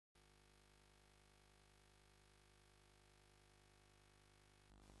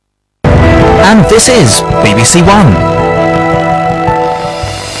And this is BBC One.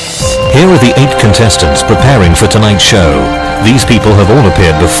 Here are the 8 contestants preparing for tonight's show. These people have all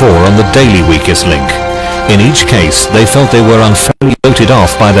appeared before on the Daily Weakest Link. In each case, they felt they were unfairly voted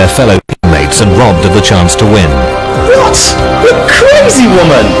off by their fellow teammates and robbed of the chance to win. What? You crazy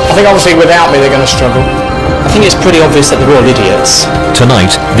woman! I think obviously without me they're going to struggle. I think it's pretty obvious that they're all idiots.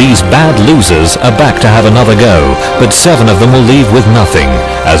 Tonight, these bad losers are back to have another go, but 7 of them will leave with nothing,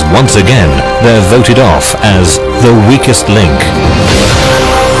 as once again, they're voted off as the weakest link.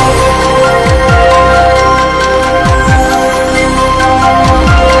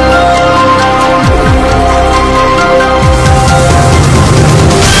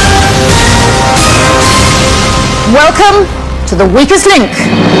 Welcome to the weakest link.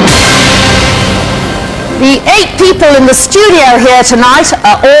 The 8 people in the studio here tonight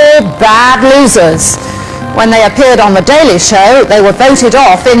are all bad losers. When they appeared on The Daily Show, they were voted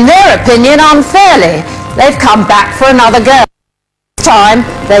off, in their opinion, unfairly. They've come back for another go. This time,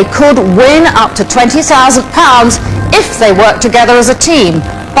 they could win up to £20,000 if they work together as a team.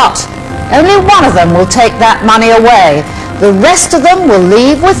 But only one of them will take that money away. The rest of them will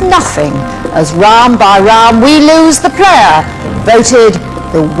leave with nothing, as round by round we lose the player voted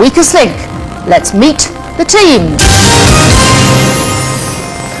the weakest link. Let's meet the team.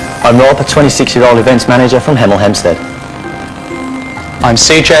 I'm Rob, a 26-year-old events manager from Hemel Hempstead. I'm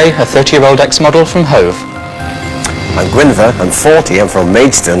CJ, a 30-year-old ex-model from Hove. I'm Gwynfer, I'm 40, I'm from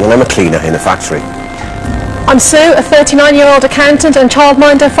Maidstone and I'm a cleaner in a factory. I'm Sue, a 39-year-old accountant and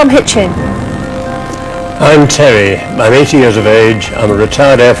childminder from Hitchin. I'm Terry, I'm 80 years of age, I'm a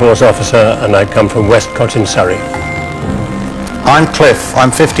retired Air Force officer and I come from Westcott in Surrey. I'm Cliff, I'm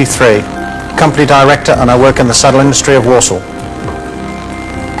 53, company director and I work in the saddle industry of Walsall.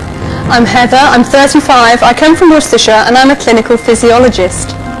 I'm Heather, I'm 35, I come from Worcestershire and I'm a clinical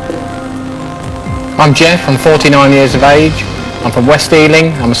physiologist. I'm Jeff, I'm 49 years of age. I'm from West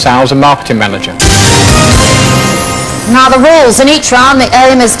Ealing, I'm a sales and marketing manager. Now the rules: in each round the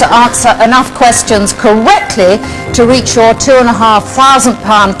aim is to answer enough questions correctly to reach your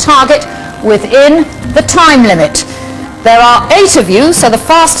 £2,500 target within the time limit. There are 8 of you, so the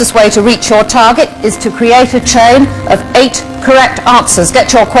fastest way to reach your target is to create a chain of 8 correct answers.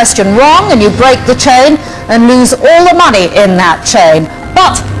 Get your question wrong and you break the chain and lose all the money in that chain.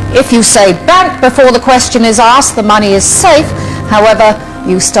 But if you say bank before the question is asked, the money is safe. However,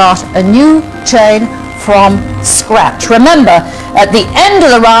 you start a new chain from scratch. Remember, at the end of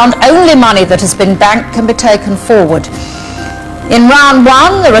the round, only money that has been banked can be taken forward. In round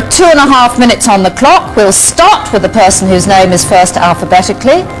 1, there are 2.5 minutes on the clock. We'll start with the person whose name is first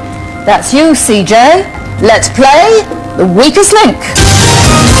alphabetically. That's you, CJ. Let's play the weakest link.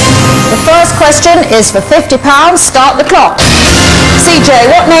 The first question is for £50. Start the clock. CJ,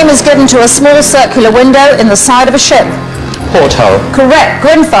 what name is given to a small circular window in the side of a ship? Porthole. Correct.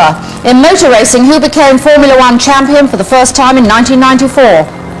 Gwynfer, in motor racing, who became Formula 1 champion for the first time in 1994?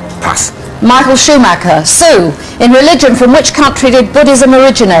 Pass. Michael Schumacher. Sue, in religion, from which country did Buddhism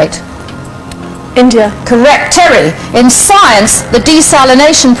originate? India. Correct. Terry, in science, the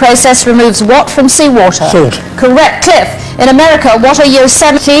desalination process removes what from seawater? Salt. Correct. Cliff, in America, what are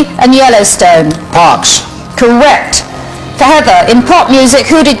Yosemite and Yellowstone? Parks. Correct. For Heather, in pop music,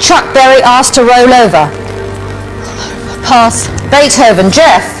 who did Chuck Berry ask to roll over? Pass. Beethoven.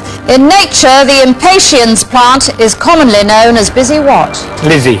 Jeff, in nature, the impatiens plant is commonly known as busy what?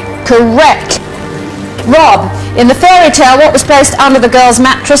 Lizzie. Correct. Rob, in the fairy tale, what was placed under the girl's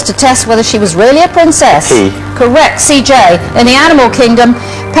mattress to test whether she was really a princess? Key. Correct. CJ, in the animal kingdom,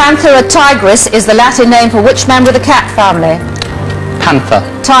 Panthera tigris is the Latin name for which member of the cat family? Panther.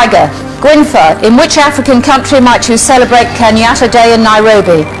 Tiger. Gwynfer, in which African country might you celebrate Kenyatta Day in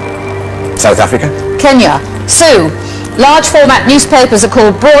Nairobi? South Africa. Kenya. Sue, large format newspapers are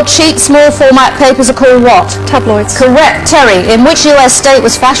called broadsheets, small format papers are called what? Tabloids. Correct. Terry, in which US state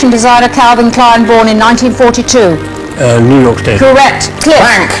was fashion designer Calvin Klein born in 1942? New York State. Correct. Cliff,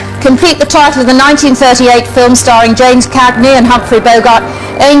 Bank. complete the title of the 1938 film starring James Cagney and Humphrey Bogart,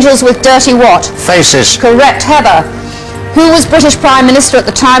 Angels with Dirty what? Faces. Correct. Heather, who was British Prime Minister at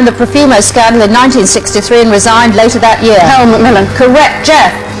the time of the Profumo scandal in 1963 and resigned later that year? Helen Macmillan. Correct.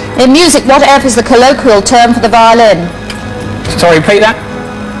 Jeff, in music, what F is the colloquial term for the violin? Sorry, repeat that.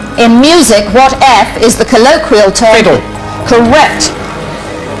 In music, what F is the colloquial term? Fiddle. Correct.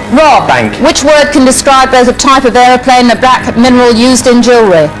 Rob, Bank. which word can describe both a type of aeroplane and a black mineral used in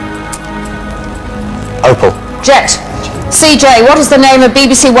jewellery? Opal. Jet. CJ, what is the name of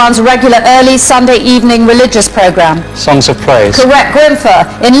BBC One's regular early Sunday evening religious programme? Songs of Praise. Correct. Gwynfer,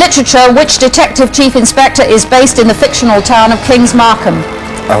 in literature, which detective chief inspector is based in the fictional town of Kings Markham?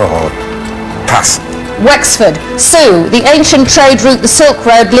 Oh, Pass. Wexford. Sue, the ancient trade route, the Silk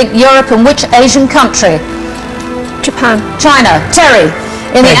Road, linked Europe and which Asian country? Japan. China. Terry,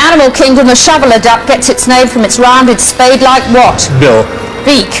 in the animal kingdom, the shoveler duck gets its name from its rounded spade-like what? Bill.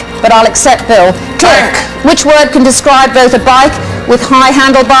 Beak, but I'll accept Bill. Cliff, which word can describe both a bike with high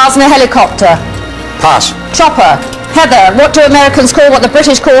handlebars and a helicopter? Pass. Chopper. Heather, what do Americans call what the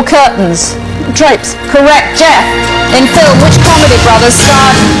British call curtains? Drapes. Correct. Jeff, in film, which comedy brothers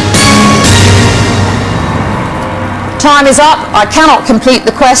starred... Time is up. I cannot complete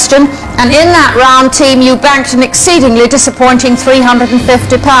the question. And in that round, team, you banked an exceedingly disappointing £350.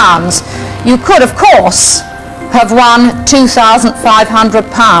 You could, of course, have won £2,500.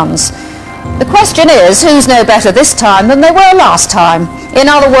 The question is, who's no better this time than they were last time? In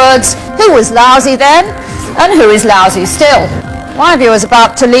other words, who was lousy then, and who is lousy still? One of you is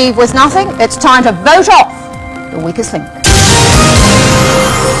about to leave with nothing. It's time to vote off the weakest link.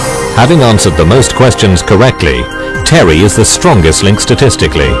 Having answered the most questions correctly, Terry is the strongest link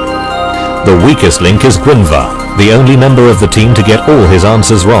statistically. The weakest link is Gwynfor, the only member of the team to get all his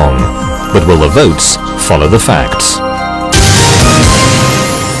answers wrong. But will the votes follow the facts?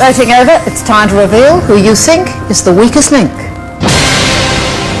 Voting over, it's time to reveal who you think is the weakest link.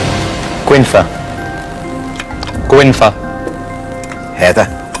 Gwynfor. Gwynfor. Heather.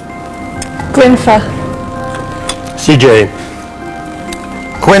 Gwynfor. CJ.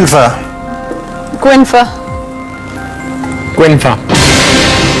 Gwynfor. Gwynfor. Gwynfor.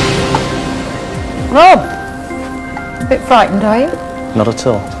 Rob, a bit frightened, are you? Not at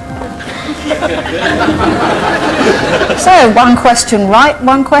all. So, one question right,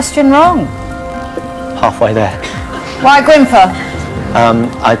 one question wrong. Halfway there. Why Gwynfor?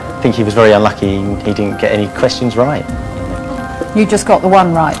 I think he was very unlucky. He didn't get any questions right. You just got the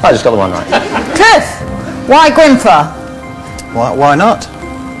one right. I just got the one right. Cliff, why Gwynfor? Why not?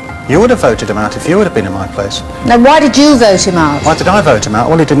 You would have voted him out if you would have been in my place. Now, why did you vote him out? Why did I vote him out?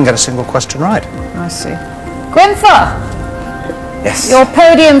 Well, he didn't get a single question right. I see. Gwynfor, Yes. your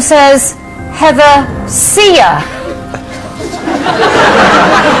podium says Heather Seer.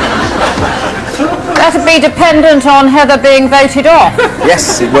 That would be dependent on Heather being voted off.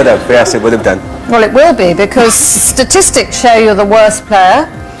 Yes, it would have. Yes, it would have done. Well, it will be, because statistics show you're the worst player,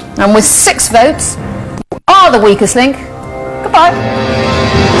 and with 6 votes, you are the weakest link. Goodbye.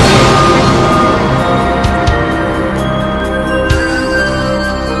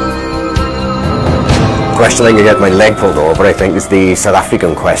 Question I can get my leg pulled over, I think, is the South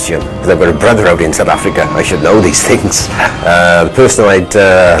African question. Because I've got a brother out in South Africa. I should know these things. The person I'd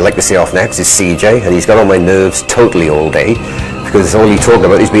like to see off next is CJ, and he's got on my nerves totally all day. Because all he talking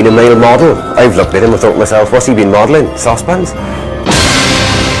about is being a male model. I've looked at him and thought to myself, what's he been modelling? Saucepans?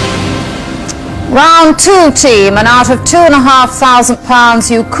 Round 2, team, and out of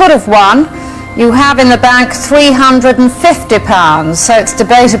 £2,500 you could have won, you have in the bank £350, so it's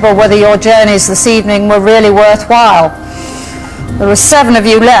debatable whether your journeys this evening were really worthwhile. There are 7 of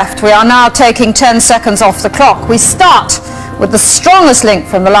you left. We are now taking 10 seconds off the clock. We start with the strongest link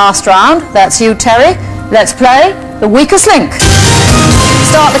from the last round. That's you, Terry. Let's play the weakest link.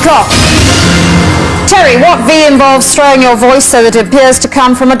 Start the clock. Terry, what V involves throwing your voice so that it appears to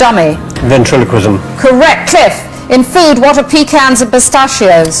come from a dummy? Ventriloquism. Correct. Cliff, in food, what are pecans and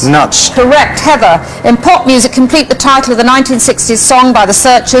pistachios? Nuts. Correct. Heather, in pop music, complete the title of the 1960s song by the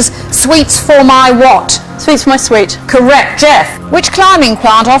Searchers, Sweets for My what? Sweets for my sweet. Correct. Jeff, which climbing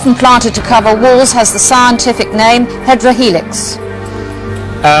plant, often planted to cover walls, has the scientific name Hedera helix?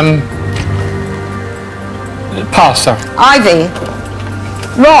 Pass, sir. Ivy.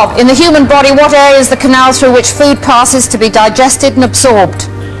 Rob, in the human body, what area is the canal through which food passes to be digested and absorbed?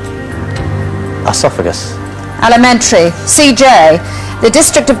 Esophagus. Elementary. CJ, the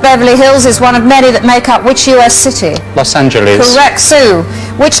district of Beverly Hills is one of many that make up which US city? Los Angeles. Correct. Sue,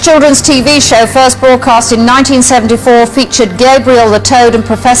 which children's TV show first broadcast in 1974 featured Gabriel the Toad and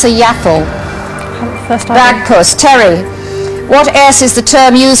Professor Yaffle? First idea. Bagpuss. Terry, what S is the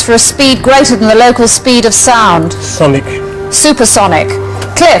term used for a speed greater than the local speed of sound? Sonic. Supersonic.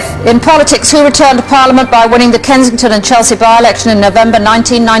 Cliff, in politics, who returned to Parliament by winning the Kensington and Chelsea by-election in November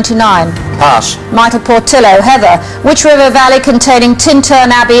 1999? Pass. Michael Portillo. Heather, which river valley containing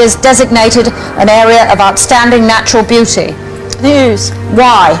Tintern Abbey is designated an area of outstanding natural beauty? News.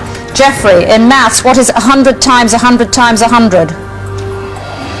 Why? Jeffrey, in maths, what is 100 times 100 times 100?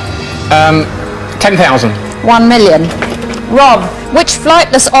 10,000. 1 million. Rob, which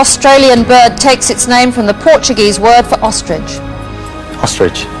flightless Australian bird takes its name from the Portuguese word for ostrich?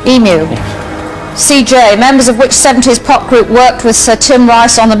 Ostrich. Emu. CJ, members of which 70s pop group worked with Sir Tim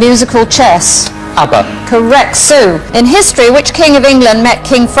Rice on the musical Chess? ABBA. Correct. Sue. In history, which King of England met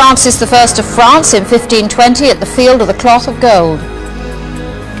King Francis I of France in 1520 at the Field of the Cloth of Gold?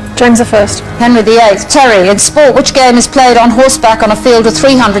 James I. Henry VIII. Terry. In sport, which game is played on horseback on a field of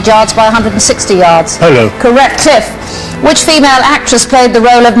 300 yards by 160 yards? Hello. Correct. Cliff. Which female actress played the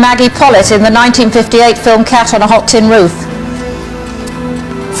role of Maggie Pollitt in the 1958 film Cat on a Hot Tin Roof?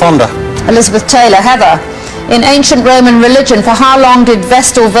 Fonda. Elizabeth Taylor. Heather. In ancient Roman religion, for how long did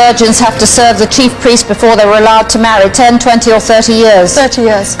Vestal virgins have to serve the chief priest before they were allowed to marry? 10, 20 or 30 years? 30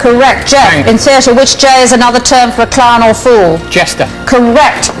 years. Correct. Jeff. Bang. In theatre, which J is another term for a clown or fool? Jester.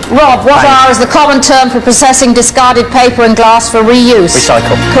 Correct. Rob, what Bang. R is the common term for processing discarded paper and glass for reuse?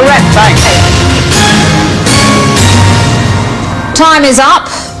 Recycle. Correct. Bang. Time is up.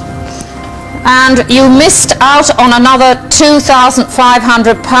 And you missed out on another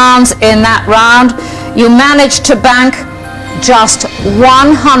 £2,500 in that round. You managed to bank just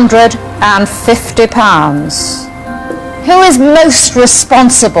 £150. Who is most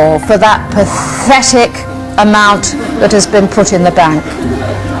responsible for that pathetic amount that has been put in the bank?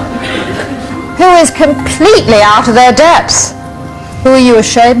 Who is completely out of their depth? Who are you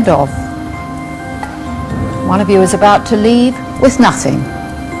ashamed of? One of you is about to leave with nothing.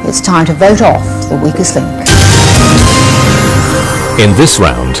 It's time to vote off the weakest link. In this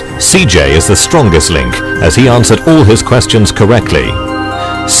round, CJ is the strongest link as he answered all his questions correctly.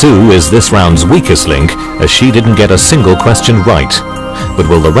 Sue is this round's weakest link as she didn't get a single question right. But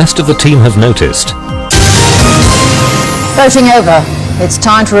will the rest of the team have noticed? Voting over. It's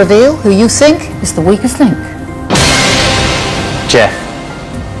time to reveal who you think is the weakest link. Jeff.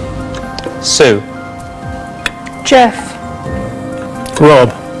 Sue. Jeff.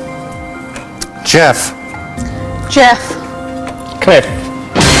 Rob. Jeff. Jeff. Cliff.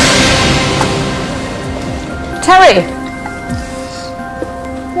 Terry,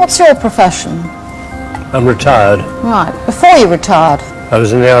 what's your profession? I'm retired. Right, before you retired. I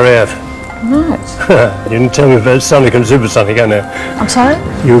was in the RAF. Right. You didn't tell me about Sonic and Supersonic, I know. I'm sorry?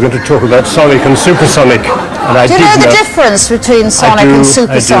 You were going to talk about Sonic and Supersonic. And I Do you did know the difference between Sonic and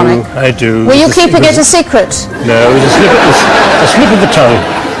Supersonic? I do. Were you keeping it a secret? No, it was a slip of the tongue.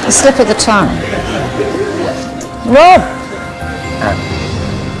 A slip of the tongue. Rob,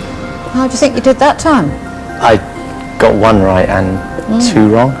 how do you think you did that time? I got one right and two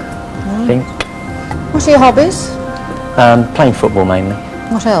wrong, I think. What are your hobbies? Playing football mainly.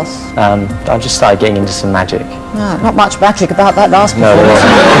 What else? I just started getting into some magic. No, not much magic about that last No, there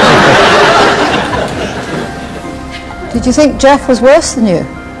performance. Did you think Jeff was worse than you?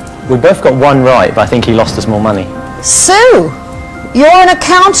 wasn't. We both got one right, but I think he lost us more money. Sue, you're an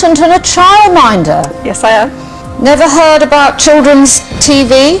accountant and a childminder. Yes, I am. Never heard about children's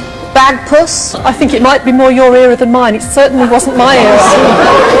TV? Bagpuss? I think it might be more your era than mine. It certainly wasn't my ears.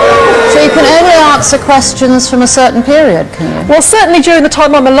 So you can only answer questions from a certain period, can you? Well, certainly during the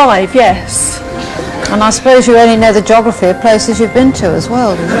time I'm alive, yes. And I suppose you only know the geography of places you've been to as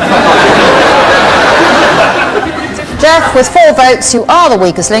well, do you? Jeff, with 4 votes, you are the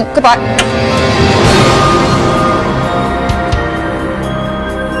weakest link. Goodbye.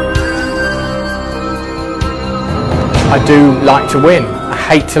 I do like to win. I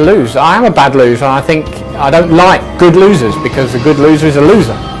hate to lose. I am a bad loser. I think I don't like good losers because a good loser is a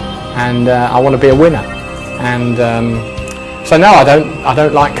loser, and I want to be a winner. And so no, I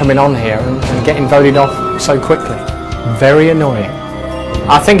don't like coming on here and getting voted off so quickly. Very annoying.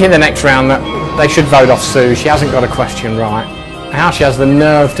 I think in the next round that they should vote off Sue. She hasn't got a question right. How she has the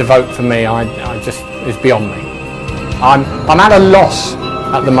nerve to vote for me, I just is beyond me. I'm at a loss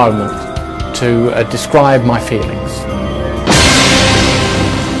at the moment to describe my feelings.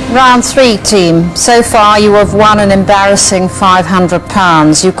 Round 3, team. So far you have won an embarrassing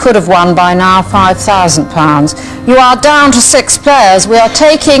 £500. You could have won by now £5,000. You are down to 6 players. We are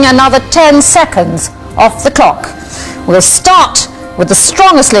taking another 10 seconds off the clock. We'll start with the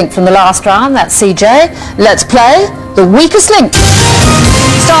strongest link from the last round, that's CJ. Let's play the weakest link.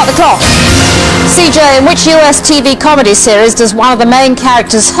 Start the clock. CJ, in which US TV comedy series does one of the main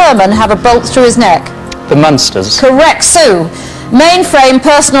characters, Herman, have a bolt through his neck? The Munsters. Correct. Sue. Mainframe,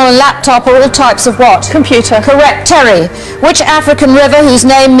 personal and laptop are all types of what? Computer. Correct. Terry. Which African river whose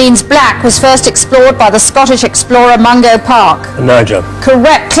name means black was first explored by the Scottish explorer Mungo Park? Niger.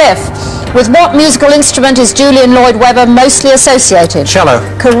 Correct. Cliff. With what musical instrument is Julian Lloyd Webber mostly associated? Cello.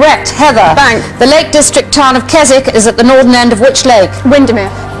 Correct. Heather. Bank. The Lake District town of Keswick is at the northern end of which lake?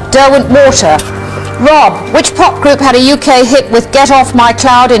 Windermere. Derwent Water. Rob. Which pop group had a UK hit with Get Off My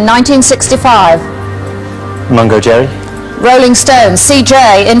Cloud in 1965? Mungo Jerry. Rolling Stones.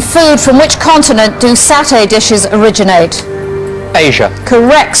 CJ. In food, from which continent do satay dishes originate? Asia.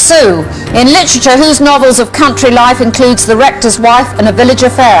 Correct. Sue. In literature, whose novels of country life includes The Rector's Wife and A Village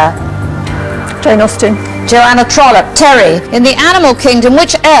Affair? Jane Austen. Joanna Trollope. Terry. In the animal kingdom,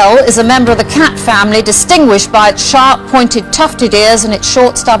 which L is a member of the cat family distinguished by its sharp, pointed, tufted ears and its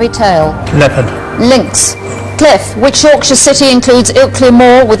short, stubby tail? Leopard. Lynx. Cliff. Which Yorkshire city includes Ilkley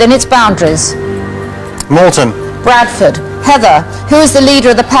Moor within its boundaries? Malton. Bradford. Heather. Who is the leader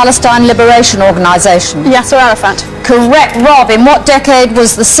of the Palestine Liberation Organisation? Yasser Arafat. Correct. Rob. In what decade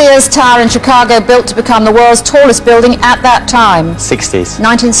was the Sears Tower in Chicago built to become the world's tallest building at that time? 60s.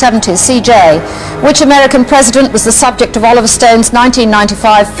 1970s. CJ. Which American president was the subject of Oliver Stone's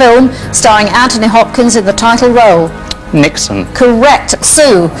 1995 film starring Anthony Hopkins in the title role? Nixon. Correct.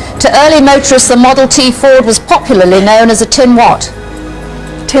 Sue. To early motorists, the Model T Ford was popularly known as a tin what?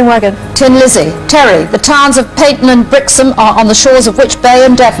 Tin wagon. Tin Lizzie. Terry. The towns of Peyton and Brixham are on the shores of which bay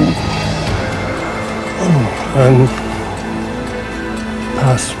in Devon?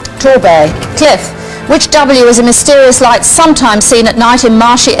 Pass. Torbay. Cliff. Which W is a mysterious light sometimes seen at night in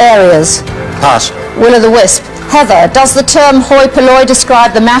marshy areas? Pass. Will-o'-the-wisp. Heather. Does the term hoi polloi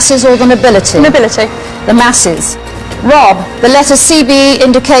describe the masses or the nobility? Nobility. The masses. Rob. The letters CB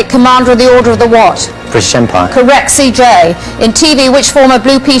indicate Commander of the Order of the what? British Empire. Correct. CJ. In TV, which former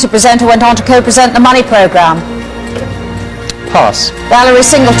Blue Peter presenter went on to co-present the Money Programme? Pass. Valerie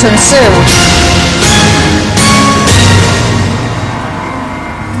Singleton. Sue.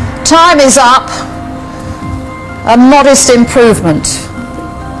 Time is up. A modest improvement.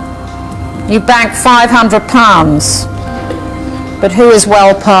 You banked £500. But who is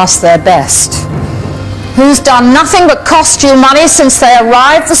well past their best? Who's done nothing but cost you money since they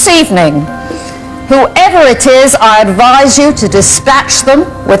arrived this evening? Whoever it is, I advise you to dispatch them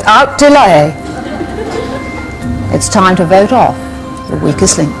without delay. It's time to vote off the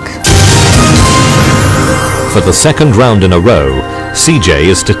weakest link. For the second round in a row, CJ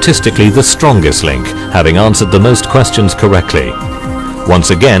is statistically the strongest link, having answered the most questions correctly. Once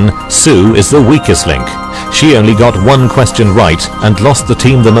again, Sue is the weakest link. She only got one question right and lost the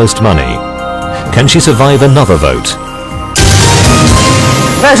team the most money. Can she survive another vote?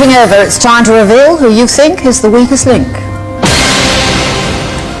 Voting over, it's time to reveal who you think is the weakest link.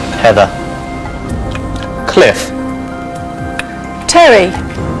 Heather. Cliff. Terry.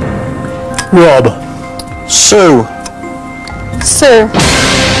 Rob. Sue. Sue.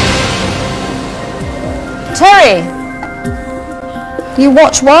 Terry, you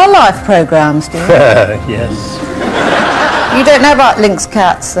watch wildlife programmes, do you? Yes. You don't know about lynx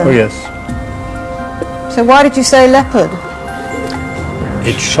cats, then? Oh, yes. So why did you say leopard?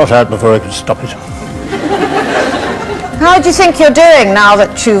 It shot out before I could stop it. How do you think you're doing now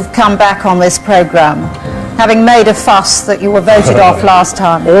that you've come back on this programme, having made a fuss that you were voted off last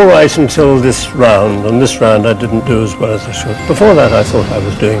time? All right until this round. On this round I didn't do as well as I should. Before that I thought I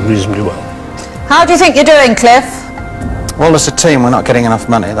was doing reasonably well. How do you think you're doing, Cliff? Well, as a team, we're not getting enough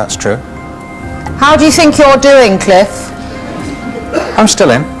money, that's true. How do you think you're doing, Cliff? I'm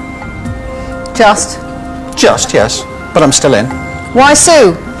still in. Just. Just, yes. But I'm still in. Why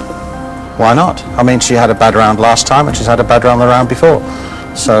Sue? Why not? I mean, she had a bad round last time and she's had a bad round the round before.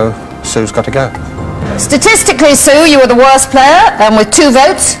 So, Sue's got to go. Statistically, Sue, you were the worst player, and with 2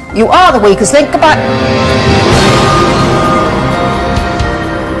 votes, you are the weakest link. Goodbye.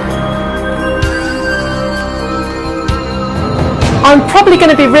 I'm probably going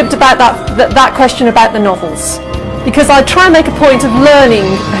to be ribbed about that question about the novels, because I try and make a point of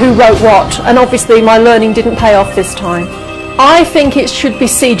learning who wrote what, and obviously my learning didn't pay off this time. I think it should be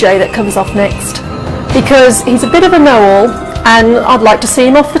CJ that comes off next, because he's a bit of a know-all, and I'd like to see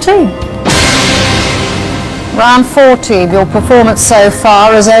him off the team. Round 14, your performance so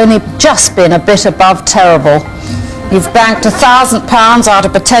far has only just been a bit above terrible. You've banked £1,000 out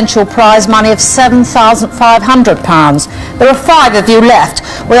of potential prize money of £7,500. There are 5 of you left.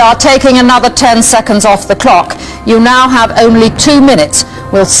 We are taking another 10 seconds off the clock. You now have only 2 minutes.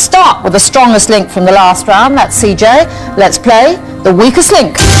 We'll start with the strongest link from the last round. That's CJ. Let's play the weakest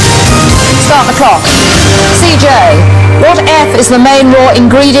link. Start the clock. CJ, what F is the main raw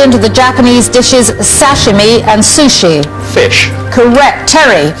ingredient of the Japanese dishes sashimi and sushi? Fish. Correct.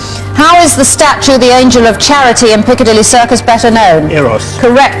 Terry, how is the statue of the Angel of Charity in Piccadilly Circus better known? Eros.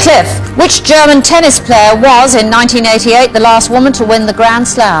 Correct. Cliff, which German tennis player was in 1988 the last woman to win the Grand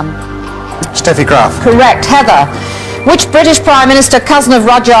Slam? Steffi Graf. Correct. Heather, which British Prime Minister, cousin of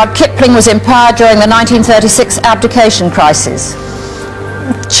Rudyard Kipling, was in power during the 1936 abdication crisis?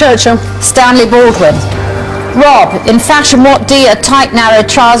 Churchill. Stanley Baldwin. Rob, in fashion, what D are tight, narrow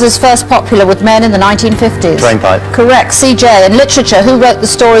trousers first popular with men in the 1950s? Drainpipe. Correct. CJ, in literature, who wrote the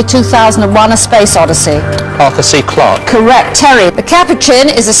story 2001: A Space Odyssey? Arthur C. Clarke. Correct. Terry, the capuchin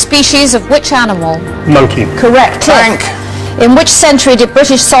is a species of which animal? Monkey. Correct. Cliff, in which century did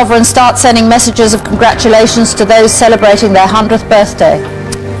British sovereigns start sending messages of congratulations to those celebrating their 100th birthday?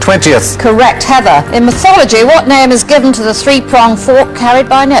 20th. Correct. Heather, in mythology, what name is given to the three-pronged fork carried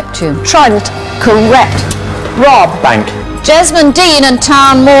by Neptune? Trident. Correct. Rob, Bank. Jesmond Dean and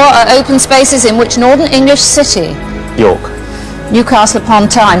Town Moor are open spaces in which northern English city? York. Newcastle upon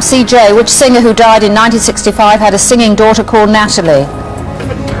Tyne. CJ, which singer who died in 1965 had a singing daughter called Natalie?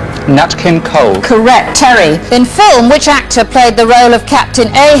 Nat King Cole. Correct. Terry, in film, which actor played the role of Captain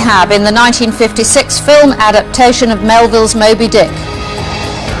Ahab in the 1956 film adaptation of Melville's Moby Dick?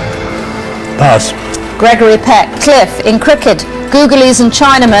 Pass. Gregory Peck. Cliff, in cricket, Googleys and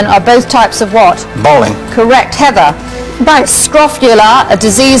Chinamen are both types of what? Bowling. Correct. Heather, scrofula, a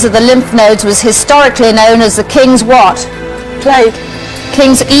disease of the lymph nodes, was historically known as the king's what? Plague.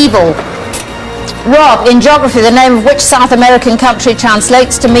 King's evil. Rob, in geography, the name of which South American country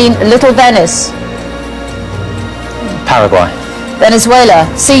translates to mean Little Venice? Paraguay. Venezuela.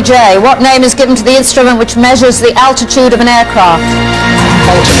 CJ, what name is given to the instrument which measures the altitude of an aircraft?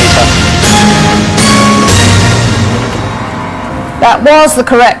 Altimeter. That was the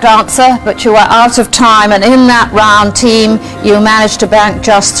correct answer, but you are out of time, and in that round, team, you managed to bank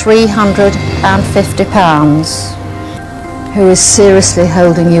just £350. Who is seriously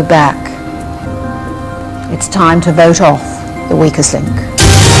holding you back? It's time to vote off the weakest link.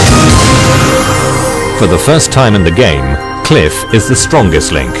 For the first time in the game, Cliff is the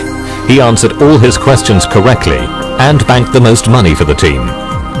strongest link. He answered all his questions correctly and banked the most money for the team.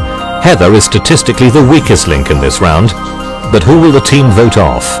 Heather is statistically the weakest link in this round, but who will the team vote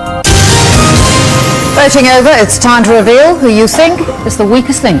off? Voting over, it's time to reveal who you think is the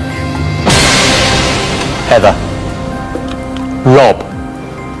weakest link. Heather. Rob.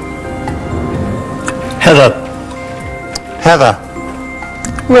 Heather. Heather.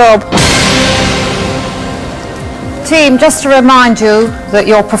 Rob. Team, just to remind you that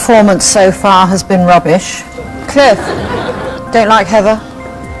your performance so far has been rubbish. Cliff, don't like Heather?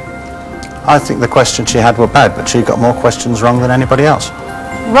 I think the questions she had were bad, but she got more questions wrong than anybody else.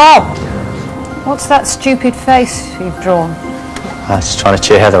 Rob, what's that stupid face you've drawn? I was just trying to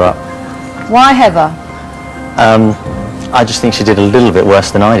cheer Heather up. Why Heather? I just think she did a little bit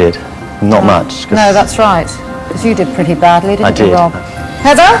worse than I did. Not much. No, that's right. Because you did pretty badly, didn't you, did. Rob?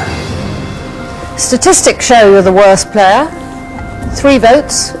 Heather? Statistics show you're the worst player. 3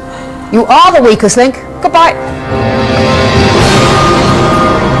 votes. You are the weakest link. Goodbye.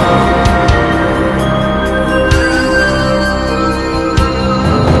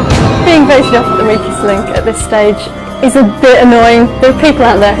 Being voted off at the weakest link at this stage is a bit annoying. There are people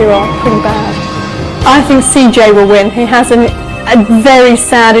out there who are pretty bad. I think CJ will win. He has a very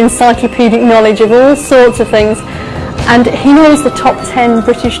sad encyclopedic knowledge of all sorts of things, and he knows the top 10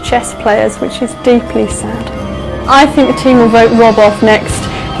 British chess players, which is deeply sad. I think the team will vote Rob off next.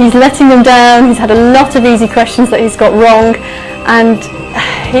 He's letting them down, he's had a lot of easy questions that he's got wrong, and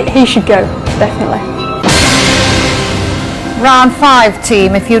he should go, definitely. Round 5,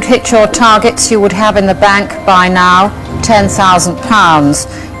 team. If you'd hit your targets, you would have in the bank by now £10,000.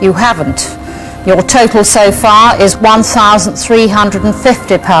 You haven't. Your total so far is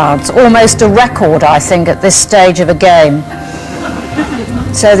 £1,350, almost a record, I think, at this stage of a game.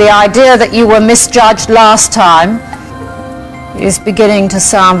 So the idea that you were misjudged last time is beginning to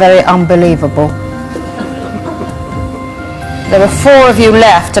sound very unbelievable. There are 4 of you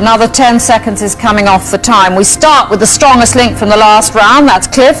left. Another 10 seconds is coming off the time. We start with the strongest link from the last round. That's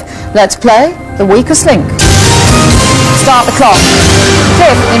Cliff. Let's play the weakest link. Start the clock.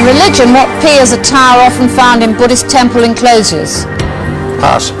 Cliff, in religion, what P is a tower often found in Buddhist temple enclosures?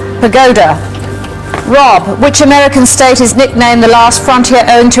 Pass. Pagoda. Rob, which American state is nicknamed the last frontier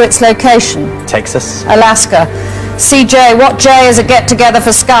owing to its location? Texas. Alaska. CJ, what J is a get-together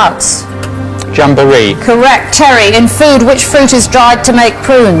for scouts? Jamboree. Correct. Terry, in food, which fruit is dried to make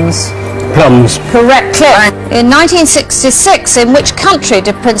prunes? Plums. Correct. Cliff, in 1966, in which country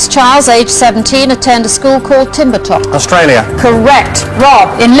did Prince Charles, aged 17, attend a school called Timbertop? Australia. Correct.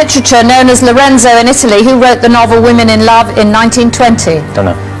 Rob, in literature known as Lorenzo in Italy, who wrote the novel Women in Love in 1920? Don't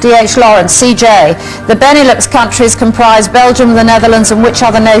know. D.H. Lawrence. CJ, the Benelux countries comprise Belgium, the Netherlands, and which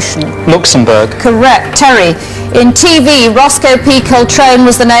other nation? Luxembourg. Correct. Terry, in TV, Roscoe P. Coltrane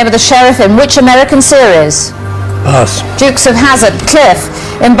was the name of the sheriff in which American series? Pass. Dukes of Hazzard. Cliff,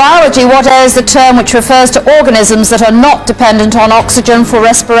 in biology, what A is the term which refers to organisms that are not dependent on oxygen for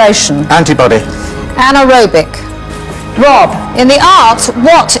respiration? Antibody. Anaerobic. Rob, in the arts,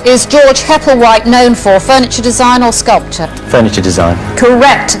 what is George Hepplewhite known for? Furniture design or sculpture? Furniture design.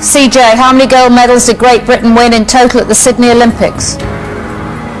 Correct. CJ, how many gold medals did Great Britain win in total at the Sydney Olympics?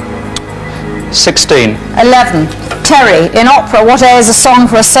 16. 11. Terry, in opera, what air is a song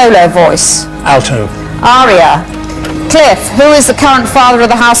for a solo voice? Alto. Aria. Cliff, who is the current father of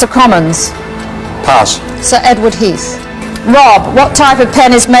the House of Commons? Pass. Sir Edward Heath. Rob, what type of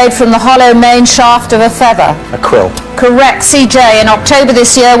pen is made from the hollow main shaft of a feather? A quill. Correct. CJ, in October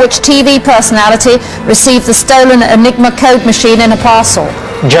this year, which TV personality received the stolen Enigma code machine in a parcel?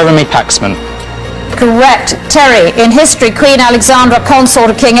 Jeremy Paxman. Correct. Terry, in history, Queen Alexandra,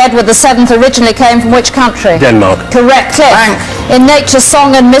 consort of King Edward VII, originally came from which country? Denmark. Correct. Cliff, in nature,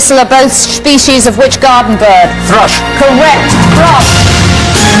 song and missile are both species of which garden bird? Thrush. Correct. Rob.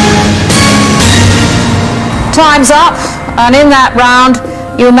 Time's up, and in that round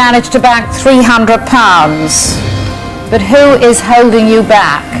you managed to bank £300. But who is holding you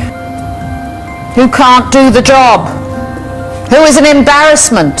back? Who can't do the job? Who is an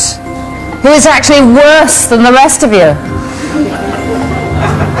embarrassment? Who is actually worse than the rest of you?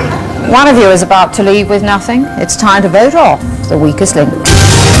 One of you is about to leave with nothing. It's time to vote off the weakest link.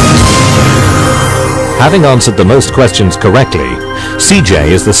 Having answered the most questions correctly, CJ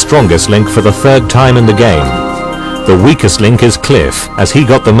is the strongest link for the third time in the game. The weakest link is Cliff, as he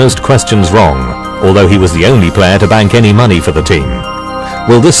got the most questions wrong, although he was the only player to bank any money for the team.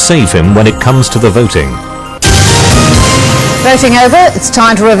 Will this save him when it comes to the voting? Voting over, it's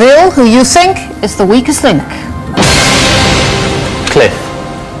time to reveal who you think is the weakest link. Cliff.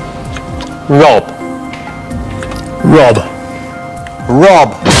 Rob. Rob.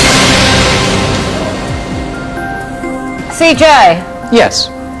 Rob. CJ, Yes.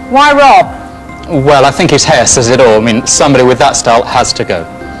 why Rob? Well, I think his hair says it all. I mean, somebody with that style has to go.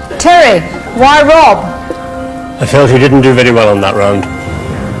 Terry, why Rob? I felt he didn't do very well on that round.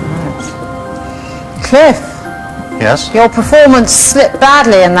 Cliff, Yes? your performance slipped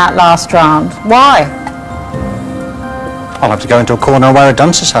badly in that last round. Why? I'll have to go into a corner and wear a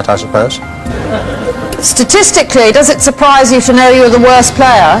dunce's hat, I suppose. Statistically, does it surprise you to know you're the worst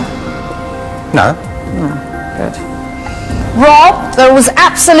player? No. Good. Rob, there was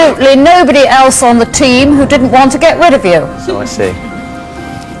absolutely nobody else on the team who didn't want to get rid of you. So I see.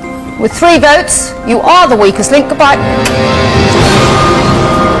 With 3 votes, you are the weakest link. Goodbye.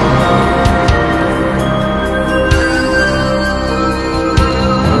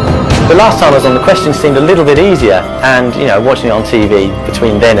 The last time I was on, the questions seemed a little bit easier, and you know, watching it on TV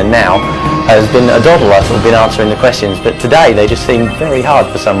between then and now has been a doddle. I've sort of been answering the questions, but today they just seem very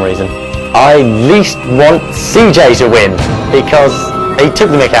hard for some reason. I least want CJ to win because he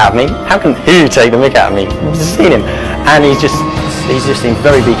took the mick out of me. How can he take the mick out of me? I've just seen him, and he's just seems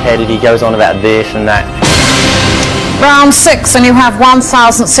very big-headed. He goes on about this and that. Round 6, and you have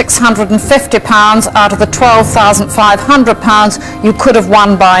 £1,650 out of the £12,500 you could have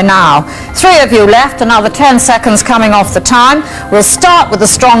won by now. 3 of you left, another 10 seconds coming off the time. We'll start with the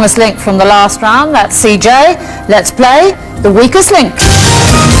strongest link from the last round. That's CJ. Let's play the weakest link.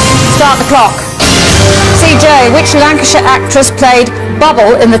 Start the clock. CJ, which Lancashire actress played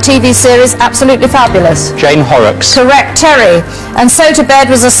Bubble in the TV series Absolutely Fabulous? Jane Horrocks. Correct. Terry. And so to bed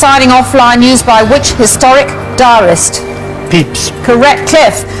was a signing off line used by which historic diarist? Pepys. Correct.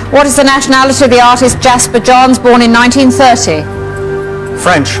 Cliff. What is the nationality of the artist Jasper Johns, born in 1930?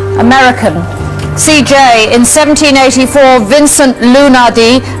 French. American. CJ. In 1784, Vincent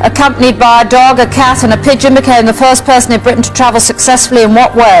Lunardi, accompanied by a dog, a cat and a pigeon, became the first person in Britain to travel successfully in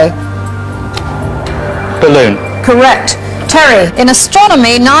what way? Balloon. Correct. Terry, in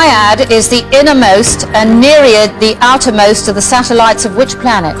astronomy, Naiad is the innermost and Nereid the outermost of the satellites of which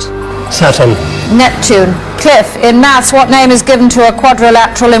planet? Saturn. Neptune. Cliff, in maths, what name is given to a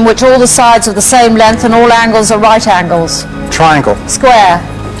quadrilateral in which all the sides are the same length and all angles are right angles? Triangle. Square.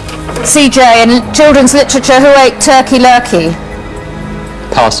 CJ, in children's literature, who ate Turkey Lurkey?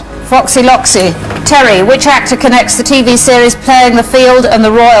 Pass. Foxy Loxy. Terry, which actor connects the TV series Playing the Field and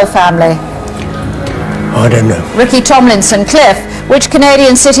the Royal Family? I don't know. Ricky Tomlinson. Cliff, which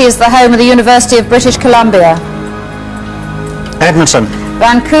Canadian city is the home of the University of British Columbia? Edmonton.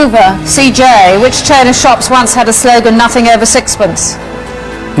 Vancouver. CJ, which chain of shops once had a slogan, nothing over sixpence?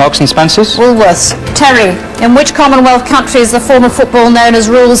 Marks and Spencers. Woolworths. Terry, in which Commonwealth country is the form of football known as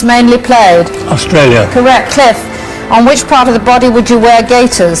rules mainly played? Australia. Correct. Cliff, on which part of the body would you wear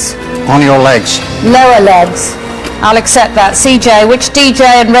gaiters? On your legs. Lower legs. I'll accept that. CJ, which DJ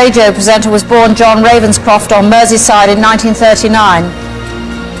and radio presenter was born John Ravenscroft on Merseyside in 1939?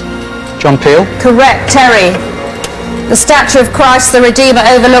 John Peel. Correct. Terry, The statue of Christ the Redeemer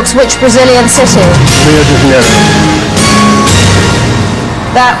overlooks which Brazilian city? Rio de Janeiro.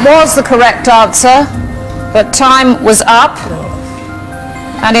 That was the correct answer, but time was up.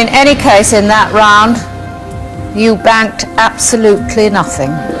 And in any case in that round, you banked absolutely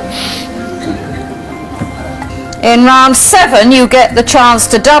nothing. In round 7, you get the chance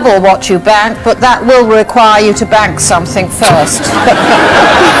to double what you bank, but that will require you to bank something first.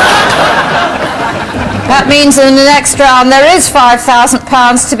 That means in the next round there is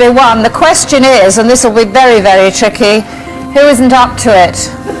 £5,000 to be won. The question is, and this will be very, very tricky, who isn't up to it?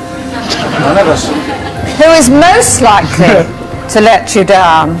 None of us. Who is most likely to let you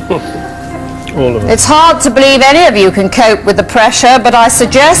down? All of us. It's hard to believe any of you can cope with the pressure, but I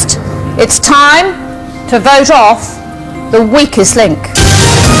suggest it's time to vote off the weakest link.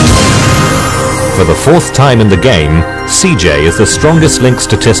 For the 4th time in the game, CJ is the strongest link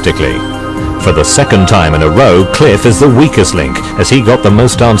statistically. For the 2nd time in a row, Cliff is the weakest link, as he got the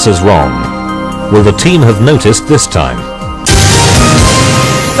most answers wrong. Will the team have noticed this time?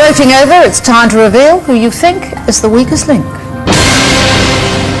 Voting over, it's time to reveal who you think is the weakest link.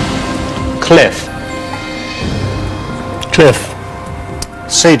 Cliff. Cliff.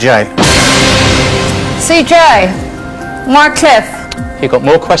 CJ. CJ, why Cliff? He got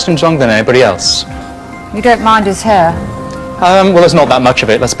more questions wrong than anybody else. You don't mind his hair? Well, there's not that much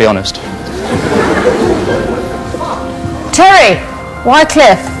of it, let's be honest. Terry, why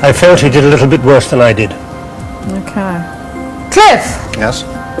Cliff? I felt he did a little bit worse than I did. Okay. Cliff, Yes?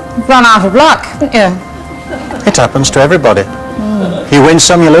 you've run out of luck, haven't you? It happens to everybody. You win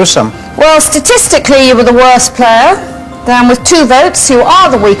some, you lose some. Well, statistically, you were the worst player. Then with 2 votes, you are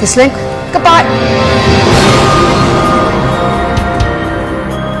the weakest link. Goodbye.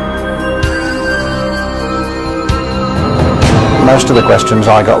 Most of the questions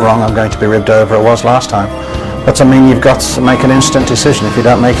I got wrong, I'm going to be ribbed over. It was last time. But I mean, you've got to make an instant decision. If you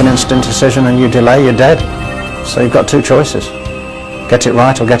don't make an instant decision and you delay, you're dead. So you've got 2 choices. Get it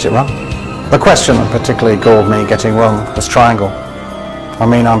right or get it wrong. The question that particularly galled me getting wrong was triangle. I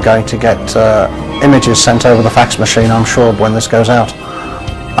mean, I'm going to get images sent over the fax machine, I'm sure, when this goes out.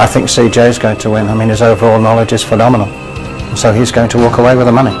 I think CJ is going to win. I mean, his overall knowledge is phenomenal. So he's going to walk away with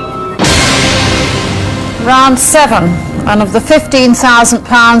the money. Round 7, and of the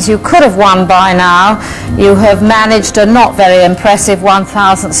 £15,000 you could have won by now, you have managed a not very impressive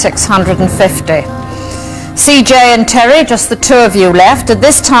 £1,650. CJ and Terry, just the 2 of you left. At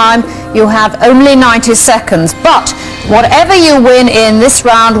this time, you have only 90 seconds. But whatever you win in this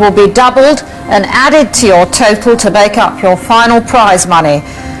round will be doubled and added to your total to make up your final prize money.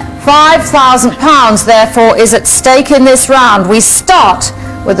 £5,000, therefore, is at stake in this round. We start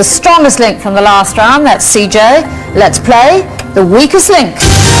with the strongest link from the last round. That's CJ. Let's play the weakest link.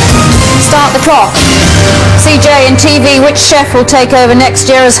 Start the clock. CJ in TV, which chef will take over next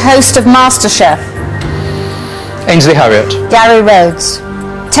year as host of MasterChef? Ainsley Harriott. Gary Rhodes.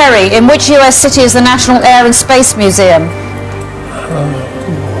 Terry, in which US city is the National Air and Space Museum?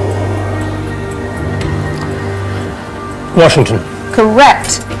 Washington.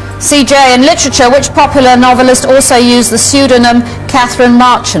 Correct. CJ, in literature, which popular novelist also used the pseudonym Catherine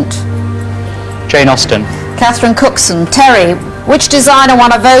Marchant? Jane Austen. Catherine Cookson. Terry, which designer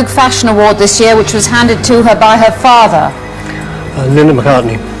won a Vogue Fashion Award this year, which was handed to her by her father? Linda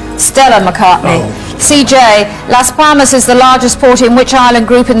McCartney. Stella McCartney. CJ, Las Palmas is the largest port in which island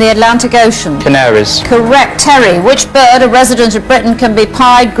group in the Atlantic Ocean? Canaries. Correct. Terry, which bird, a resident of Britain, can be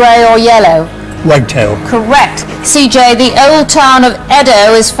pied, grey or yellow? Wagtail. Correct. CJ, the old town of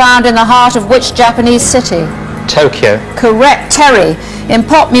Edo is found in the heart of which Japanese city? Tokyo. Correct. Terry, in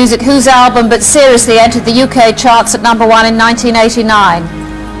pop music, whose album But Seriously entered the UK charts at #1 in 1989?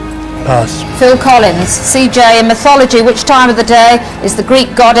 Pass. Phil Collins. CJ, in mythology, which time of the day is the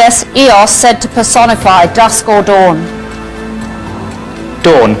Greek goddess Eos said to personify, dusk or dawn?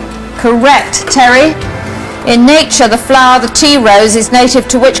 Dawn. Correct. Terry, in nature, the flower, the tea rose, is native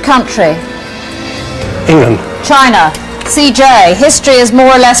to which country? England. China. CJ, history is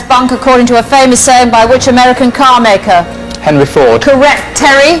more or less bunk according to a famous saying by which American car maker? Henry Ford. Correct.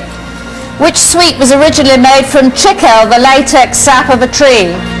 Terry, which sweet was originally made from chicle, the latex sap of a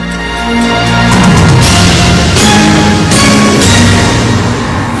tree?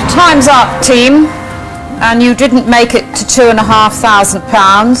 Time's up, team, and you didn't make it to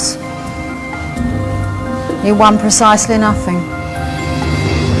 £2,500. You won precisely nothing.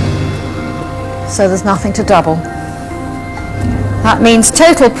 So there's nothing to double. That means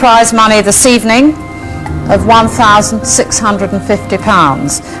total prize money this evening of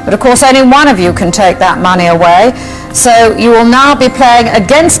 £1,650. But of course only one of you can take that money away. So you will now be playing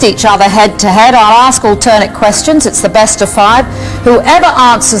against each other head to head. I'll ask alternate questions. It's the best of 5. Whoever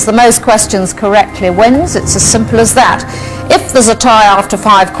answers the most questions correctly wins. It's as simple as that. If there's a tie after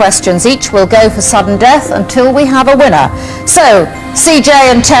 5 questions each, we'll go for sudden death until we have a winner. So, CJ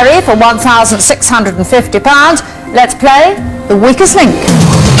and Terry for £1,650. Let's play The Weakest Link.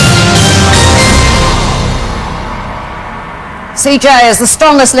 CJ is the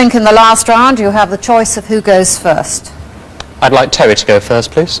strongest link in the last round. You have the choice of who goes first. I'd like Terry to go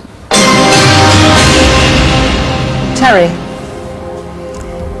first, please. Terry.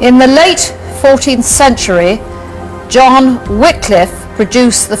 In the late 14th century, John Wycliffe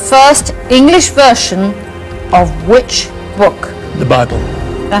produced the first English version of which book? The Bible.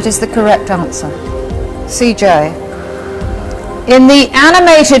 That is the correct answer. CJ. In the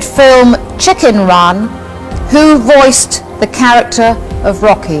animated film Chicken Run, who voiced the character of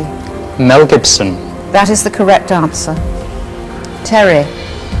Rocky? Mel Gibson. That is the correct answer. Terry.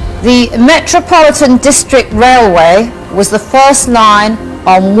 The Metropolitan District Railway was the first line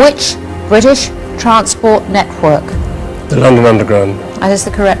on which British transport network? The London Underground. That is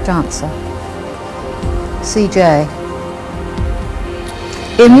the correct answer. CJ.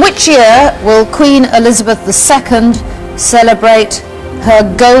 In which year will Queen Elizabeth II celebrate her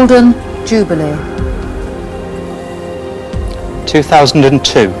Golden Jubilee?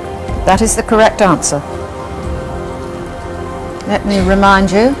 2002. That is the correct answer. Let me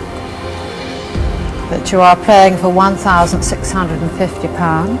remind you that you are playing for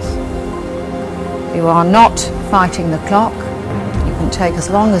 £1,650. You are not fighting the clock. You can take as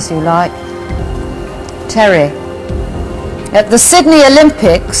long as you like. Terry, at the Sydney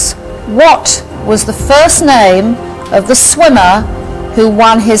Olympics, what was the first name of the swimmer who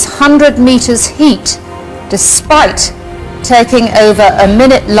won his 100 metres heat despite taking over a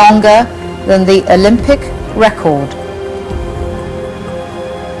minute longer than the Olympic record?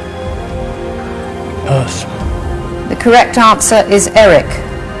 Pass. The correct answer is Eric.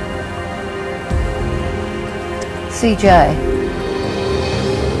 CJ.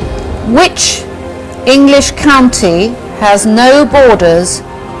 Which English county has no borders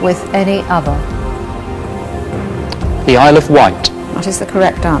with any other? The Isle of Wight. That is the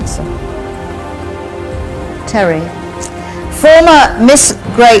correct answer. Terry. Former Miss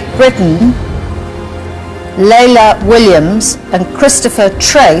Great Britain, Layla Williams and Christopher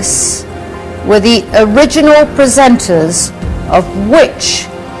Trace were the original presenters of which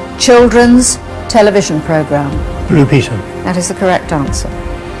children's television programme? Blue Peter. That is the correct answer.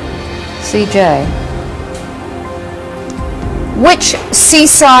 CJ. Which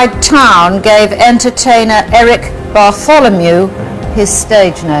seaside town gave entertainer Eric Bartholomew his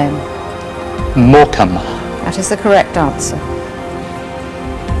stage name? Morecambe. That is the correct answer.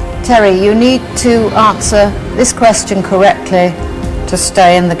 Terry, you need to answer this question correctly to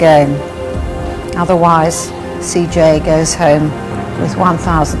stay in the game. Otherwise, CJ goes home with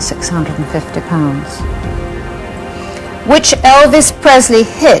 £1,650. Which Elvis Presley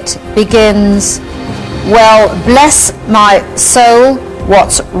hit begins, "Well, bless my soul,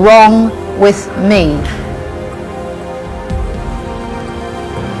 what's wrong with me"?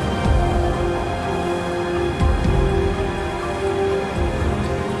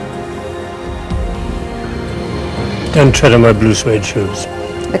 Don't tread on my blue suede shoes.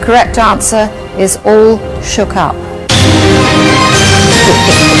 The correct answer is All Shook Up.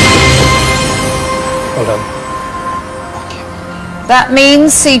 Well done. That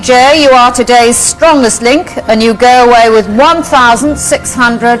means, CJ, you are today's strongest link and you go away with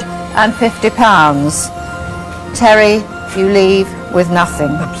 £1,650. Terry, you leave with nothing.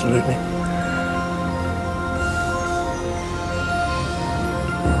 Absolutely.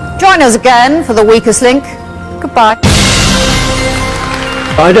 Join us again for The Weakest Link. Goodbye.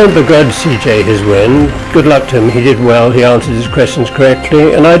 I don't begrudge CJ his win. Good luck to him. He did well. He answered his questions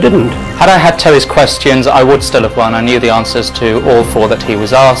correctly, and I didn't. Had I had Terry's questions, I would still have won. I knew the answers to all 4 that he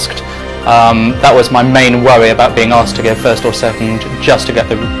was asked. That was my main worry about being asked to go first or second, just to get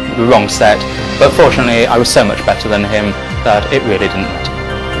the wrong set. But fortunately, I was so much better than him that it really didn't matter.